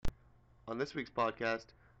On this week's podcast,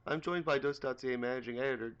 I'm joined by Dose.ca managing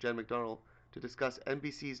editor Jen McDonnell to discuss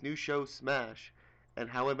NBC's new show Smash and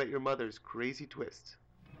How I Met Your Mother's crazy twist.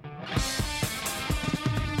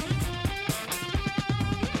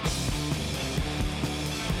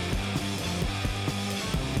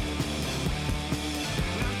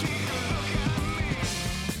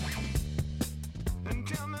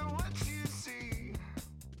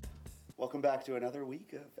 Welcome back to another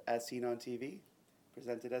week of As Seen on TV,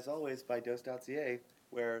 presented as always by Dose.ca,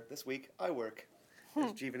 where this week I work,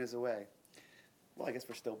 as Jeevan is away. Well, I guess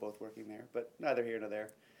we're still both working there, but neither here nor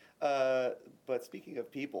there. But speaking of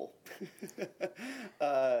people,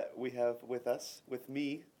 we have with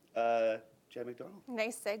me, Jen McDonnell.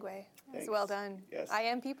 Nice segue. That's Thanks. well done. Yes. I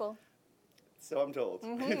am people. So I'm told.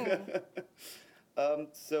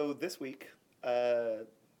 So this week,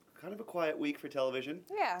 kind of a quiet week for television.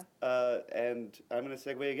 Yeah. And I'm going to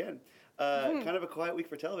segue again. Kind of a quiet week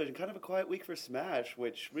for television, kind of a quiet week for Smash,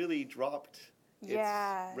 which really dropped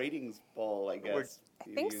its ratings ball, I guess.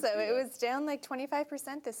 I think so. It was down like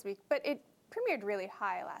 25% this week, but it premiered really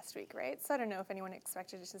high last week, right? So I don't know if anyone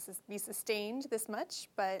expected it to be sustained this much,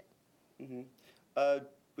 but...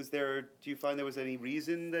 Do you find there was any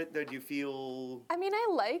reason that you feel... I mean, I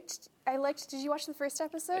liked, did you watch the first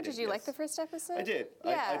episode? Did you like the first episode? I did.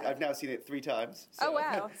 Yeah. I've now seen it 3 times. So. Oh,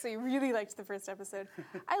 wow. So you really liked the first episode.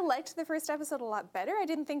 I liked the first episode a lot better. I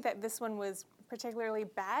didn't think that this one was particularly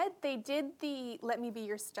bad. They did the Let Me Be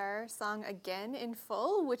Your Star song again in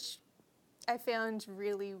full, which I found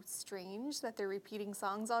really strange that they're repeating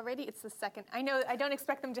songs already. It's the second. I know I don't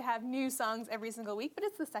expect them to have new songs every single week, but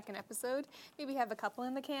it's the second episode. Maybe have a couple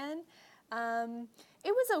in the can.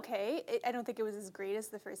 It was okay. I don't think it was as great as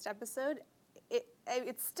the first episode.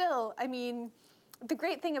 It's still, I mean, the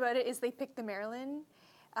great thing about it is they picked the Marilyn,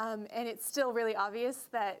 and it's still really obvious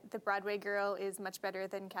that the Broadway girl is much better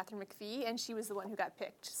than Catherine McPhee, and she was the one who got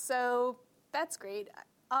picked. So that's great.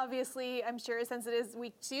 Obviously, I'm sure since it is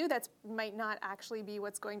week 2, that might not actually be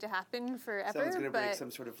what's going to happen forever. Someone's going to break some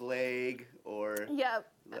sort of leg or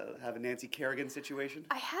have a Nancy Kerrigan situation.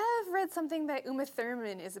 I have read something that Uma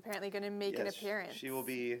Thurman is apparently going to make an appearance. She will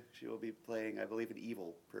be playing, I believe, an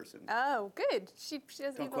evil person. Oh, good. She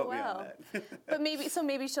does Don't evil quote well. me on that. But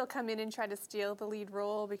maybe she'll come in and try to steal the lead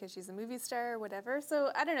role because she's a movie star or whatever.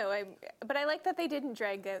 So I don't know. But I like that they didn't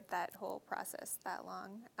drag out that whole process that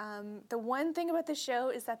long. The one thing about the show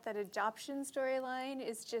is that adoption storyline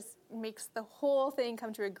makes the whole thing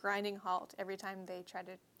come to a grinding halt every time they try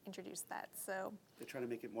to introduce that. So they're trying to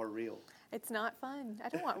make it more real. It's not fun. I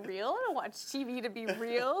don't want real. I don't want TV to be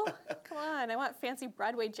real. Come on, I want fancy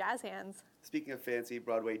Broadway jazz hands. Speaking of fancy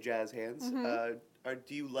Broadway jazz hands,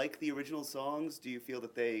 do you like the original songs? Do you feel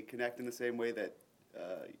that they connect in the same way that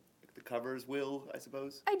the covers will, I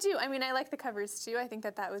suppose? I do. I mean, I like the covers too. I think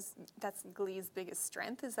that's Glee's biggest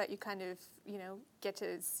strength is that you kind of, get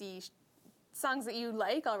to see songs that you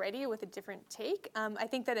like already with a different take. I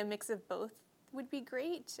think that a mix of both would be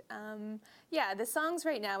great. The songs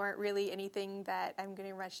right now aren't really anything that I'm going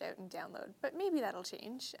to rush out and download, but maybe that'll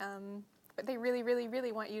change. But they really, really,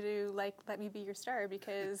 really want you to Let Me Be Your Star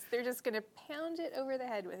because they're just going to pound it over the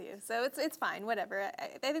head with you. So it's fine, whatever.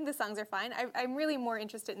 I think the songs are fine. I'm really more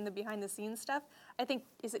interested in the behind-the-scenes stuff. I think,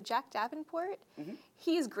 is it Jack Davenport? Mm-hmm.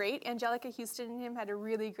 He's great. Angelica Houston and him had a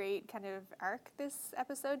really great kind of arc this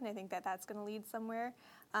episode, and I think that that's going to lead somewhere.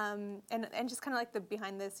 And just kind of like the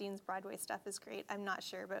behind-the-scenes Broadway stuff is great. I'm not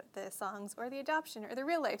sure about the songs or the adoption or the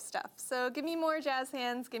real-life stuff. So give me more jazz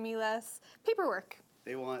hands, give me less paperwork.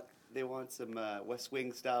 They want some West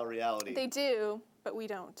Wing style reality. They do, but we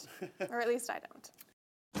don't. Or at least I don't.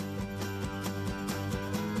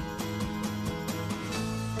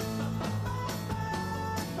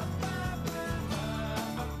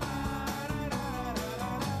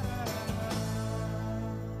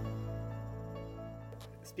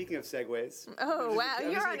 Speaking of segues. Oh, wow.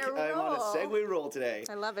 You're on a roll. I'm on a segue roll today.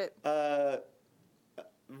 I love it.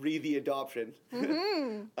 Read the adoption.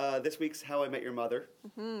 Mm-hmm. This week's How I Met Your Mother.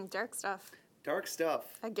 Mm-hmm. Dark stuff. Dark stuff.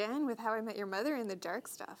 Again, with How I Met Your Mother and the dark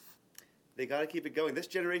stuff. They got to keep it going. This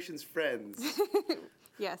generation's friends.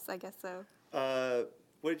 Yes, I guess so.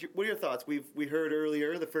 What are your thoughts? We heard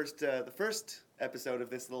earlier the first episode of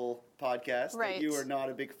this little podcast that you are not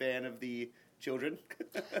a big fan of the children.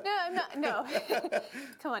 No, I'm not. No,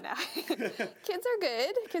 come on now. Kids are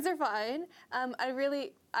good. Kids are fine.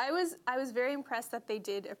 I was very impressed that they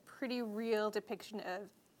did a pretty real depiction of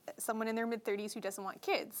someone in their mid-30s who doesn't want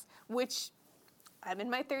kids, which I'm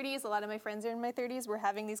in my 30s. A lot of my friends are in my 30s. We're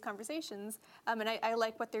having these conversations. And I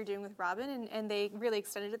like what they're doing with Robin. And they really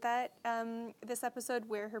extended that this episode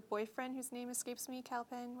where her boyfriend, whose name escapes me, Cal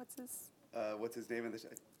Penn, what's his name in this?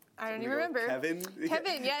 I don't even remember. Kevin?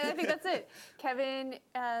 Kevin, yeah, I think that's it. Kevin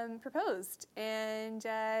proposed, and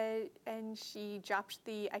she dropped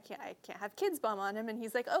the I can't have kids bomb on him, and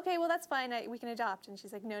he's like, okay, well that's fine, we can adopt, and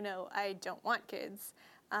she's like, no, I don't want kids.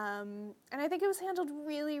 And I think it was handled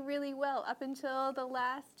really, really well up until the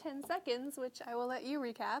last 10 seconds, which I will let you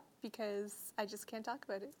recap because I just can't talk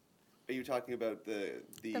about it. Are you talking about the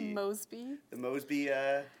Mosby? The Mosby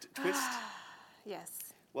twist?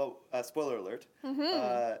 Yes. Well, spoiler alert.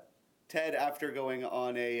 Mm-hmm. Ted, after going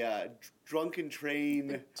on a drunk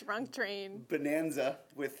train bonanza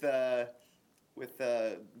with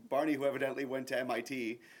Barney, who evidently went to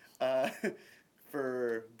MIT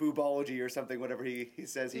for boobology or something, whatever he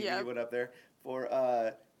says he went up there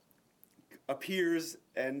for, appears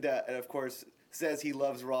and of course says he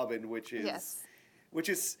loves Robin, which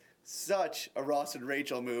is such a Ross and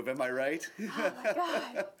Rachel move, am I right? Oh my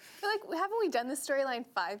God. Haven't we done this storyline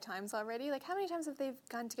 5 times already? How many times have they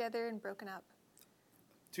gone together and broken up?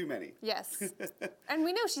 Too many. Yes. And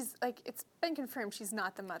we know she's, it's been confirmed she's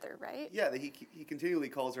not the mother, right? Yeah, he continually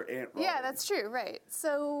calls her Aunt Robin. Yeah, that's true, right.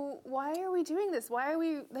 So why are we doing this? Why are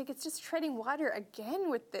we, it's just treading water again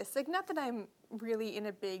with this? Not that I'm really in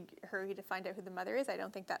a big hurry to find out who the mother is. I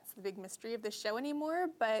don't think that's the big mystery of the show anymore,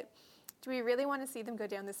 but do we really want to see them go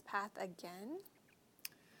down this path again?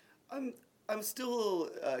 I'm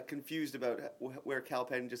still confused about where Kal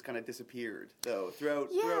Penn just kind of disappeared, though, throughout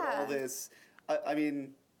all this. I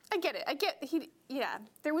mean... I get it.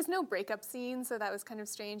 There was no breakup scene, so that was kind of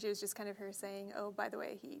strange. It was just kind of her saying, oh, by the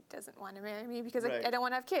way, he doesn't want to marry me because I don't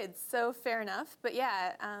want to have kids. So fair enough. But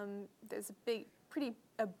yeah, there's a pretty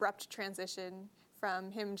abrupt transition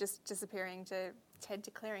from him just disappearing to Ted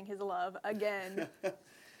declaring his love again.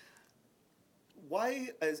 Why,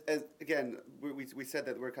 again, we said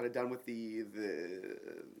that we're kind of done with the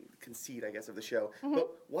conceit, I guess, of the show. Mm-hmm. But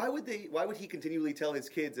why would he continually tell his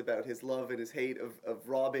kids about his love and his hate of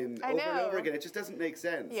Robin over and over again? It just doesn't make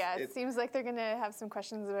sense. Yeah, it seems like they're going to have some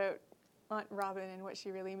questions about Aunt Robin and what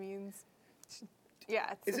she really means.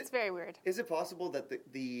 Yeah, it's very weird. Is it possible that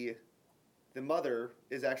the mother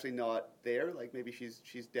is actually not there? Maybe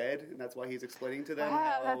she's dead, and that's why he's explaining to them.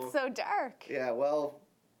 Wow, that's so dark. Yeah, well,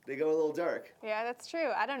 they go a little dark. Yeah, that's true.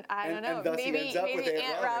 I don't know. And thus maybe he ends up with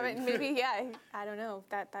Aunt Robin. Maybe I don't know.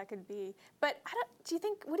 That could be. But what do you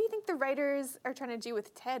think the writers are trying to do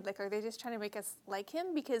with Ted? Are they just trying to make us like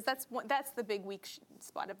him? Because that's the big weak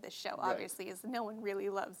spot of this show. Obviously, is no one really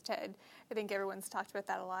loves Ted. I think everyone's talked about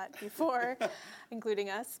that a lot before, including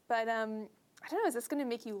us. But I don't know. Is this going to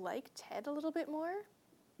make you like Ted a little bit more?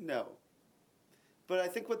 No. But I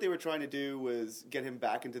think what they were trying to do was get him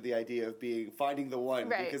back into the idea of finding the one.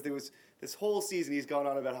 Right. Because there was this whole season he's gone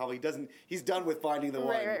on about how he's done with finding the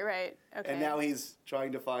one. Right. Okay. And now he's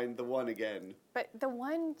trying to find the one again. But the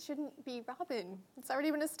one shouldn't be Robin. It's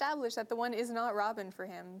already been established that the one is not Robin for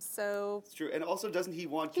him, so... It's true. And also, doesn't he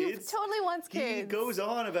want kids? He totally wants kids. He goes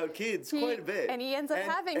on about kids quite a bit. And he ends up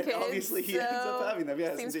having kids. And obviously he ends up having them,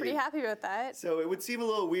 yes, seems pretty happy about that. So it would seem a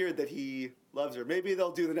little weird that he loves her. Maybe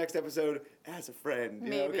they'll do the next episode as a friend.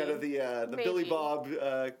 Maybe. Kind of the Billy Bob,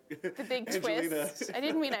 the big Angelina. Twist. I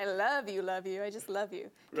didn't mean I love you. I just love you.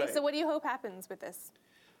 Okay, right. So what do you hope happens with this?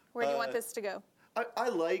 Where do you want this to go? I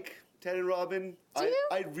like Ted and Robin. Do you?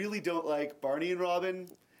 I really don't like Barney and Robin.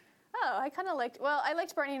 Oh, I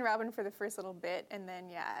liked Barney and Robin for the first little bit, and then,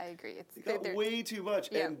 I agree. They got way too much.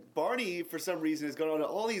 Yeah. And Barney, for some reason, has gone on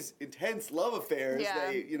all these intense love affairs.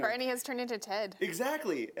 Yeah, Barney has turned into Ted.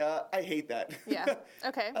 Exactly. I hate that. Yeah,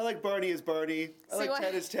 okay. I like Barney as Barney. I like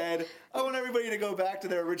Ted as Ted. I want everybody to go back to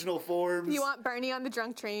their original forms. You want Barney on the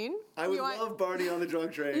drunk train? I would love Barney on the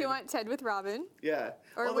drunk train. You want Ted with Robin? Yeah.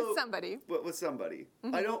 Or with somebody. With somebody.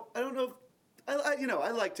 Mm-hmm. I don't know if...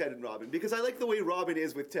 I like Ted and Robin because I like the way Robin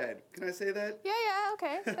is with Ted. Can I say that? Yeah,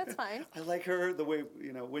 okay, that's fine. I like her the way,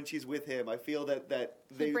 when she's with him. I feel that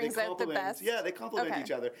they brings complement. out the best. Yeah, they complement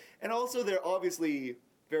each other. And also they're obviously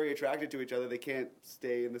very attracted to each other. They can't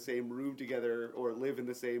stay in the same room together or live in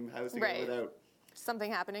the same house together without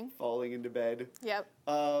something happening. Falling into bed. Yep.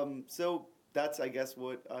 So that's, I guess,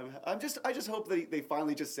 what I just hope they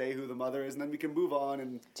finally just say who the mother is, and then we can move on.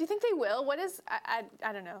 And do you think they will? What is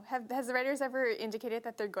I don't know. Has the writers ever indicated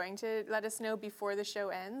that they're going to let us know before the show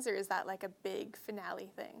ends, or is that like a big finale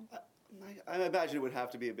thing? I imagine it would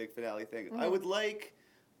have to be a big finale thing. Mm-hmm. I would like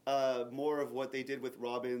more of what they did with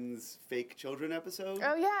Robin's fake children episode.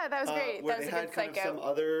 Oh yeah, that was great. Where that was they a had good kind psycho. of some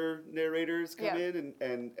other narrators come in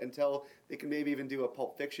and tell. They can maybe even do a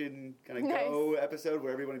Pulp Fiction kind of go episode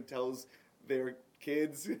where everyone tells their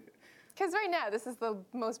kids. Because right now, this is the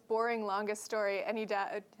most boring, longest story any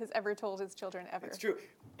dad has ever told his children ever. It's true.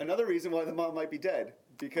 Another reason why the mom might be dead.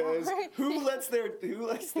 because who lets their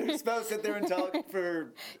spouse sit there and talk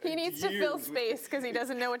for He needs years? to fill space because he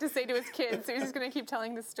doesn't know what to say to his kids, so he's just going to keep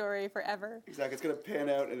telling the story forever. Exactly. It's going to pan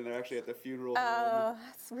out, and they're actually at the funeral. Oh,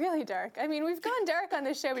 that's really dark. I mean, we've gone dark on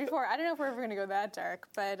this show before. I don't know if we're ever going to go that dark,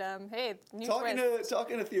 but hey, new twist.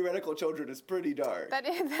 Talking to theoretical children is pretty dark. That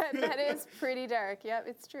is pretty dark. Yep,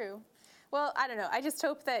 it's true. Well, I don't know.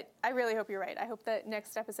 I really hope you're right. I hope that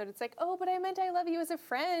next episode it's like, oh, but I meant I love you as a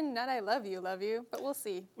friend, not I love you. But we'll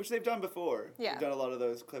see. Which they've done before. Yeah. They've done a lot of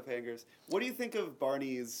those cliffhangers. What do you think of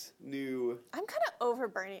Barney's new... I'm kind of over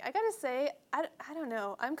Barney. I gotta say, I don't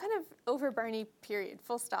know. I'm kind of over Barney, period.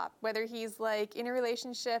 Full stop. Whether he's like in a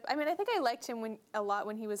relationship. I mean, I think I liked him a lot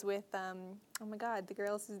when he was with, oh my God, the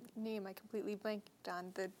girl's name I completely blanked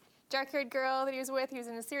on. The dark-haired girl that he was with. He was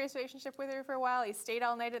in a serious relationship with her for a while. He stayed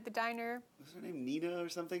all night at the diner. Was her name Nina or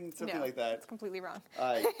something? Something No, like that. That's completely wrong.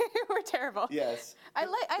 We're terrible. Yes.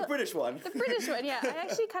 The British one. The British one, yeah. I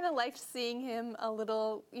actually kind of liked seeing him a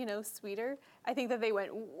little, sweeter. I think that they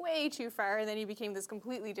went way too far, and then he became this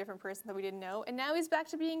completely different person that we didn't know. And now he's back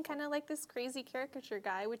to being kind of like this crazy caricature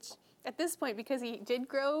guy, which at this point, because he did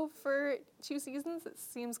grow for 2 seasons, it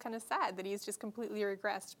seems kind of sad that he's just completely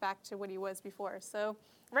regressed back to what he was before. So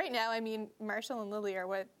right now, I mean, Marshall and Lily are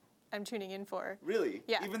what I'm tuning in for. Really?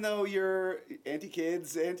 Yeah. Even though you're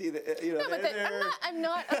anti-kids, No, but I'm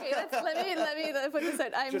not. Okay, let me put this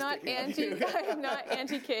out. I'm not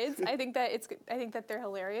anti-kids. I think that they're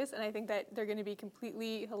hilarious, and I think that they're going to be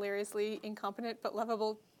completely hilariously incompetent but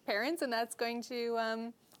lovable parents, and that's going to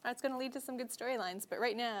lead to some good storylines. But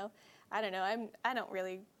right now, I don't know. I don't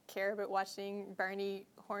really care about watching Barney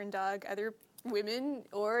horndog other women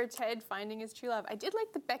or Ted finding his true love. I did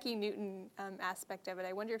like the Becky Newton aspect of it.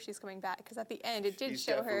 I wonder if she's coming back, because at the end it did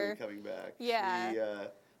show her. She's definitely coming back. Yeah.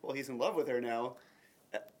 Well, he's in love with her now.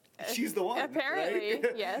 She's the one. Apparently,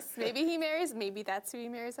 right? yes. Maybe he marries. Maybe that's who he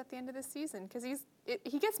marries at the end of the season, because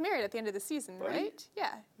he gets married at the end of the season, right?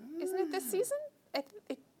 Yeah. Isn't it this season?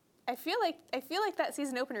 I feel like that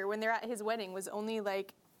season opener when they're at his wedding was only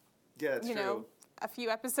like, yeah, it's true. A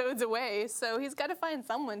few episodes away, so he's got to find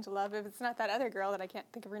someone to love if it's not that other girl that I can't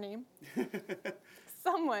think of her name.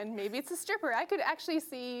 Someone. Maybe it's a stripper. I could actually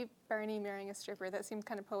see Barney marrying a stripper. That seems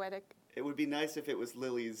kind of poetic. It would be nice if it was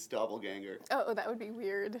Lily's doppelganger. Oh, that would be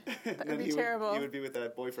weird. That would be terrible. He would be with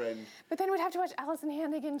that boyfriend. But then we'd have to watch Alison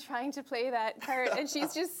Hannigan trying to play that part, and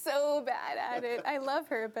she's just so bad at it. I love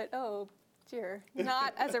her, but oh, dear.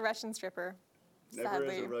 Not as a Russian stripper, Never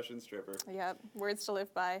sadly. as a Russian stripper. Yep, words to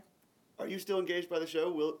live by. Are you still engaged by the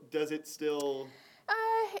show? Does it still...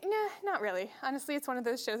 Nah, not really. Honestly, it's one of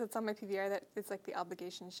those shows that's on my PVR that it's like the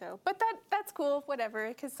obligation show. But that's cool, whatever,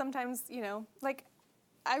 because sometimes, like,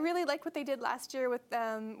 I really liked what they did last year with,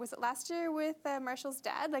 was it last year with Marshall's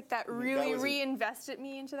dad? Like, that really reinvested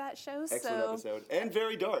me into that show. Excellent episode. And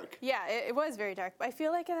very dark. Yeah, it was very dark. But I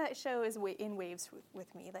feel like that show is in waves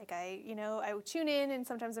with me. Like, I tune in, and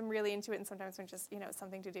sometimes I'm really into it, and sometimes I'm just, it's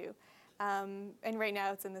something to do. And right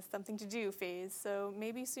now it's in this something to do phase, so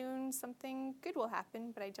maybe soon something good will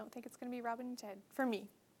happen, but I don't think it's going to be Robin and Ted, for me.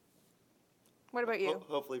 What about you?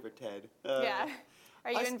 Hopefully for Ted. Yeah.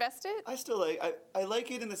 Are you invested? I still I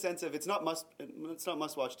like it in the sense of it's not must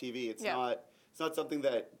watch TV. It's not something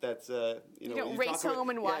that's you don't race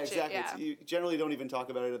home and watch it. Yeah, exactly. You generally don't even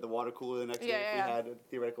talk about it at the water cooler the next day if we had a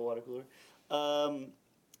theoretical water cooler.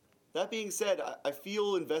 That being said, I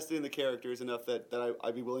feel invested in the characters enough that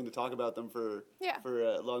I'd be willing to talk about them for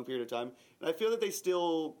a long period of time. And I feel that they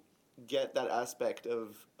still get that aspect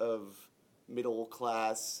of middle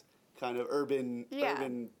class, kind of urban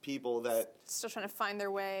people that... Still trying to find their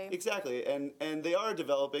way. Exactly. And they are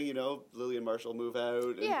developing, Lily and Marshall move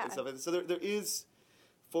out and stuff like that. So there is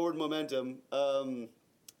forward momentum.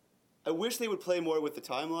 I wish they would play more with the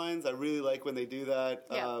timelines. I really like when they do that.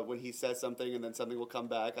 When he says something and then something will come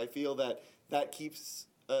back. I feel that keeps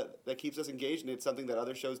us engaged, and it's something that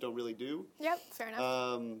other shows don't really do. Yep, fair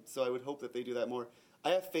enough. So I would hope that they do that more. I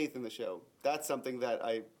have faith in the show. That's something that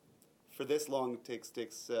for this long takes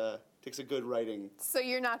a good writing. So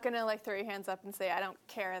you're not gonna throw your hands up and say, I don't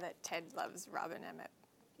care that Ted loves Robin Emmett.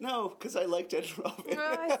 No, because I like Ted and Robin. No,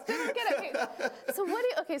 I still don't get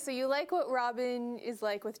it. Okay. So you like what Robin is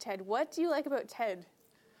like with Ted. What do you like about Ted?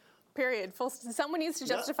 Period. Someone needs to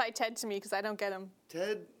justify Ted to me, because I don't get him.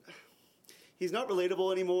 Ted, he's not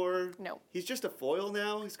relatable anymore. No. He's just a foil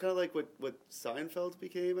now. He's kind of like what Seinfeld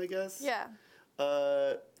became, I guess. Yeah.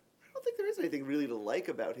 I don't think there is anything really to like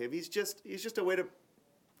about him. He's just a way to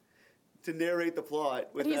narrate the plot.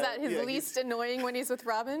 He's at his least annoying when he's with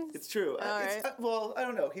Robin? It's true. Well, I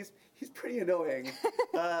don't know. He's pretty annoying,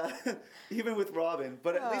 even with Robin.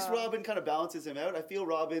 But at least Robin kind of balances him out. I feel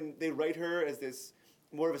Robin, they write her as this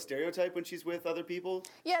more of a stereotype when she's with other people.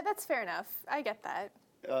 Yeah, that's fair enough. I get that.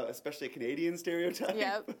 Especially a Canadian stereotype.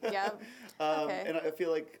 Yep. Okay. And I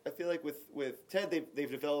feel like with Ted,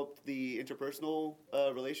 they've developed the interpersonal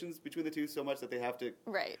relations between the two so much that they have to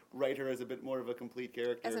write her as a bit more of a complete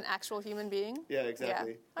character, as an actual human being. Yeah,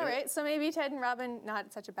 exactly. Yeah. All right, so maybe Ted and Robin,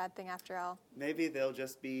 not such a bad thing after all. Maybe they'll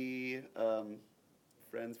just be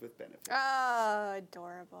friends with benefits. Oh,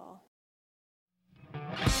 adorable.